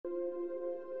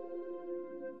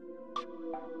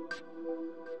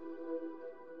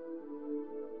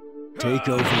Take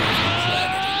over every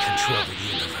planet and control the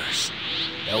universe.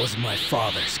 That was my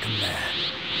father's command.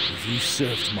 If you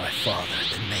served my father,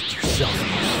 then make yourself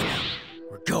useful.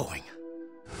 We're going.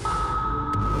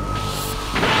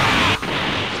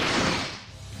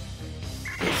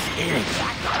 This is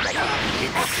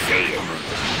insane.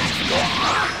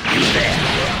 You there?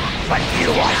 What do you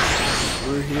want?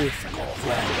 We're here for the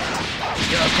planet.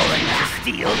 You're going to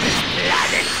steal this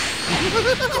planet? That's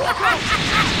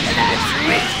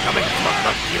rich coming from a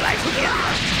monkey like you.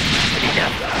 But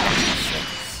enough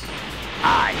nonsense.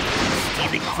 I'm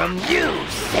stealing from you,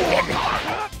 Saiyan.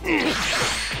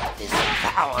 This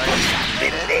power is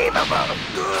unbelievable.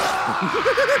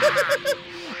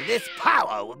 This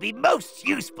power will be most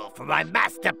useful for my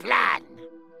master plan.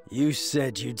 You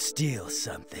said you'd steal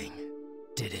something,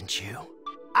 didn't you?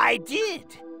 I did,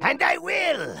 and I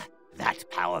will. That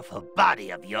powerful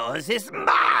body of yours is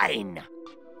mine.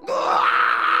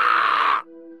 I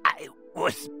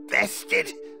was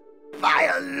bested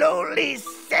by a lowly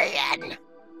Saiyan.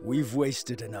 We've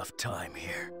wasted enough time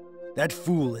here. That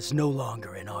fool is no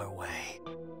longer in our way.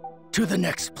 To the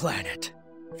next planet.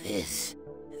 This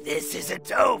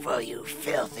isn't over, you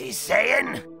filthy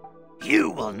Saiyan.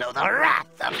 You will know the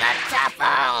wrath of the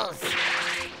Tuffles.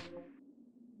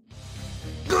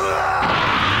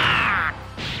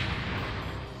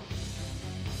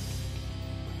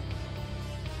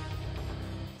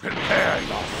 Prepare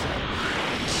yourself,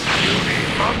 puny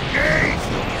monkeys!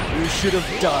 You should have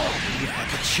died when you had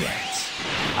the chance.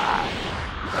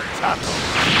 The Tuffles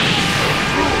will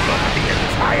rule over the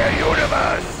entire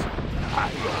universe! I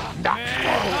will not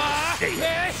fall to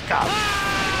Saiyan scum!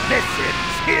 This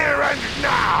ends here and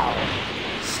now!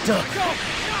 Stuck.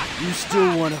 You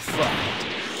still want to fight.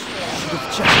 Should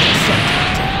have just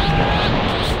accepted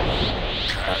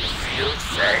it. Curse you,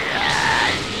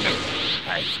 Saiyan!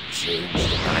 I've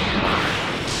changed my mind.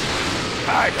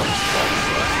 I don't want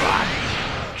your body.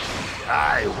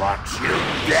 I want you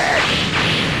dead!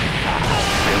 I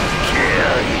will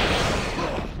kill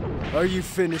you! Are you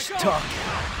finished talking?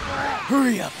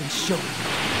 Hurry up and show me.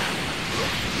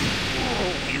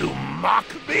 You mock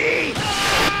me?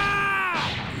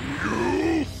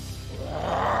 You?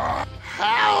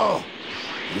 How?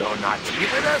 You're not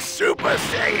even a Super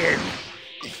Saiyan!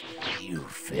 You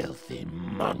filthy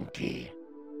monkey.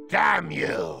 Damn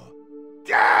you!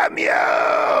 Damn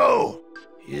you!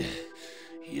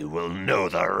 You will know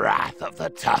the wrath of the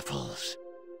Tuffles.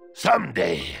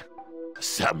 Someday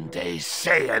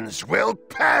Saiyans will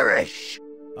perish!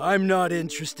 I'm not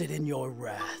interested in your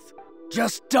wrath.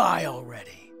 Just die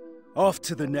already. Off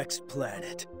to the next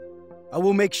planet. I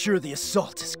will make sure the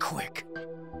assault is quick.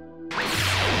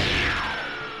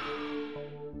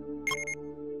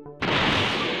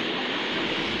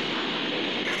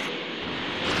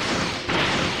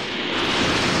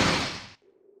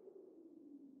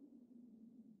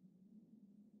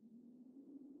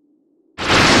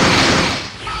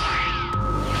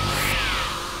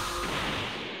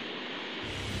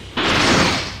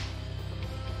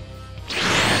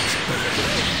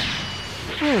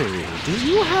 Oh, do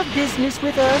you have business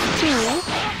with Earth, too?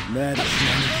 That is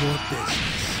none of your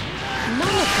business.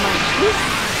 None of my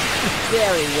business?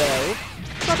 Very well.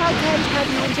 But I can't have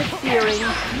you interfering.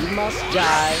 You must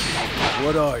die.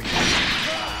 What are you?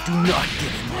 Do not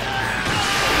get in my way.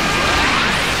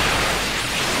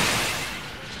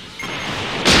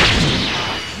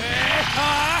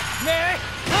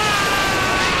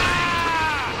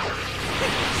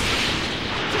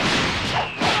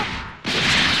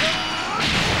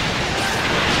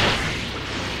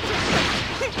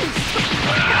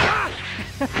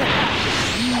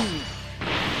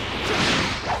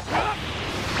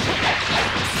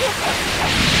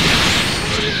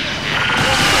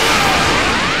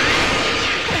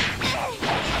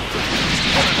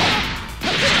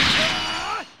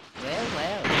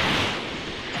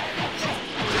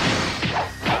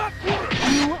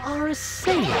 You are a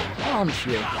Saiyan, aren't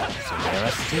you? So there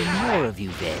are still more of you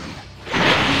then.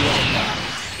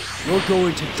 You're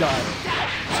going to die,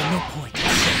 so no point in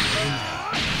saying no.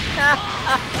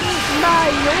 My,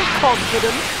 you're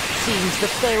confident. Seems the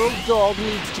feral dog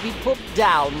needs to be put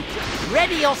down.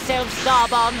 Ready yourselves,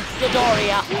 Starbond,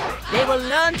 Dodoria. They will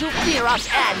learn to fear us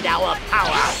and our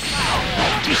power.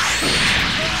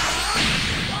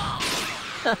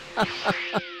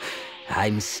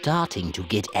 I'm starting to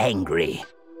get angry.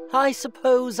 I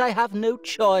suppose I have no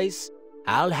choice.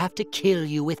 I'll have to kill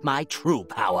you with my true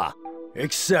power.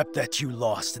 Except that you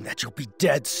lost and that you'll be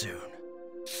dead soon.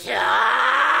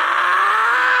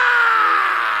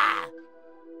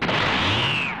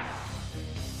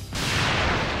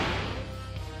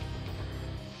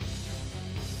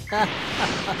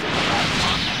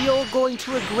 You're going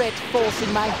to regret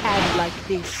forcing my hand like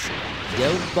this.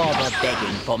 Don't bother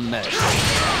begging for mercy.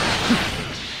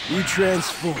 You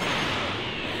transform.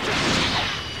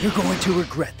 You're going to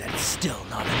regret that it's still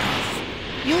not enough.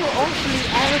 You're awfully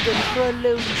arrogant for a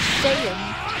lone Saiyan.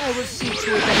 I will see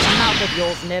to it that the mouth of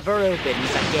yours never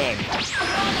opens again.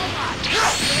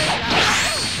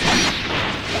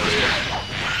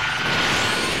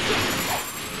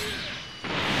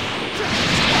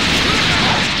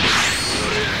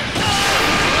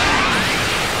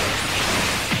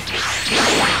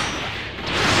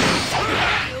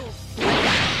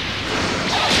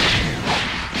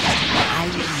 I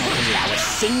will not allow a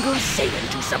single Saiyan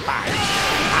to survive.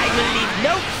 I will leave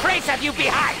no trace of you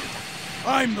behind.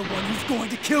 I'm the one who's going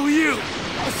to kill you!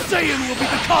 A Saiyan will be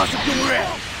the cause of your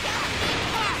end!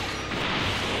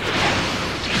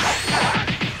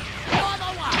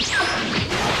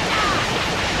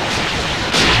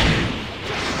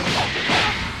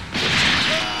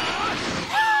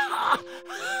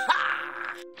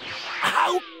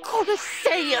 How could a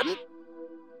Saiyan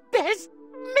best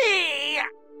me?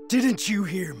 Didn't you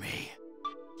hear me?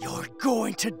 You're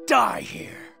going to die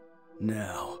here.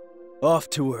 Now, off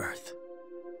to Earth.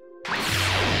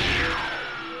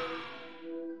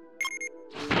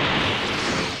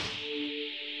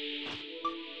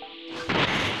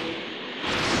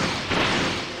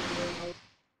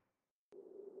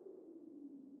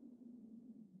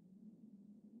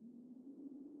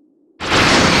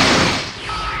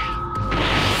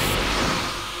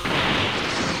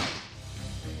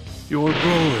 You're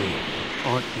Broly,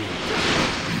 aren't you?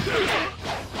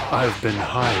 I've been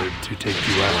hired to take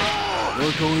you out.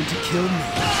 You're going to kill me.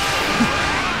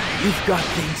 You've got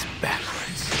things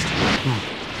backwards.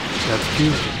 That's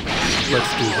cute.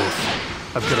 Let's do this.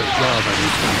 I've got a job I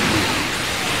need to complete.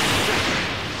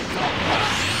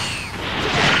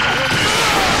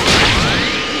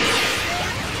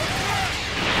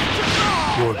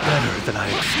 You're better than I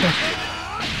expected.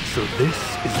 So this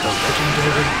is the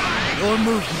legendary... Your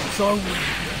movements are weak.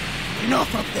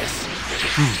 Enough of this.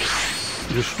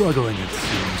 You're struggling, it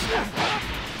seems.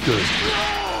 Good.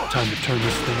 Time to turn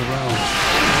this thing around.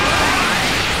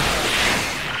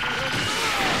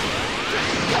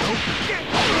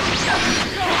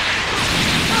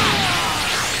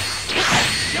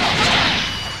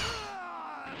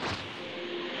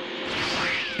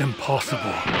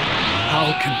 Impossible.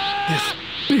 How can this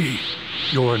be?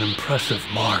 You're an impressive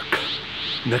mark.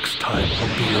 Next time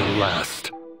will be your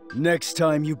last. Next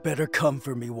time you better come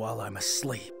for me while I'm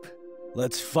asleep.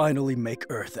 Let's finally make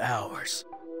Earth ours.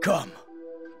 Come.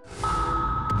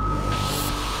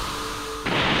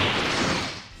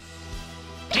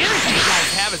 The energy you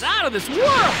guys have is out of this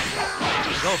world!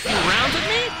 Go a few rounds with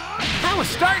me? I was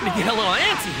starting to get a little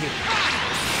antsy here.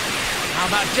 How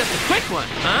about just a quick one,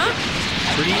 huh?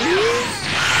 Please?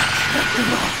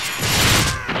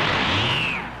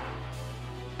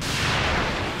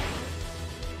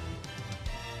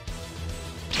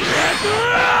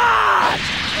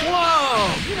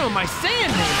 Whoa! You know my Saiyan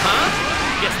name, huh?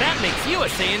 Guess that makes you a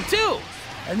Saiyan too.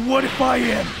 And what if I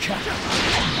am, Captain?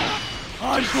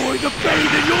 I'm going to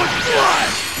bathe in your blood!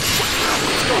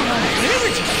 What's going on with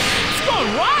energy? It's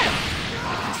going wild!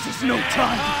 This is no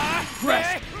time to be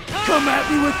impressed. Come at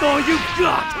me with all you've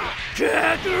got!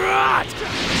 Kakarot!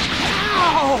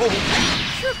 Ow!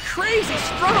 You're crazy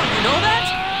strong, you know that?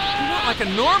 You're not like a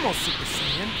normal Super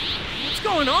Saiyan. What's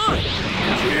going on?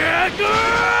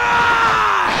 Kakarot!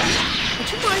 Would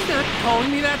you mind not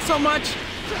calling me that so much?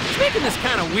 It's making this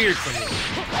kind of weird for me.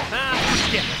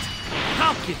 Forget it.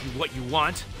 I'll give you what you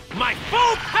want. My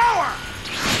full power!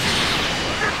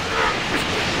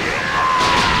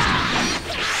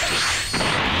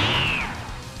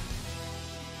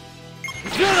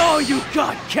 Is that all you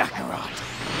got, Kakarot?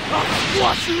 I'll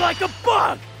squash you like a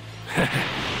bug!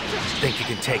 Think you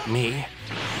can take me?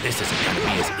 This isn't gonna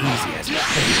be as easy as you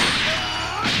think.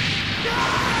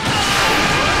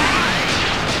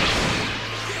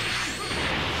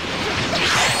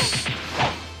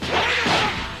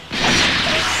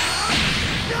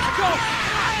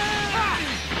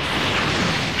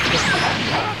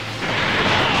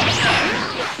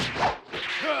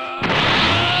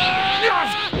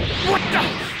 What the?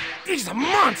 He's a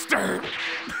monster!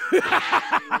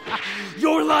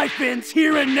 Your life ends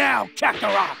here and now,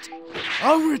 Kakarot!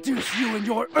 I'll reduce you and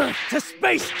your Earth to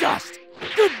space dust!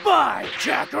 Goodbye,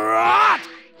 Kakarot!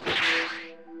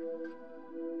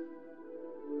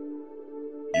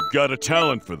 You've got a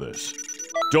talent for this.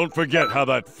 Don't forget how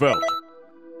that felt.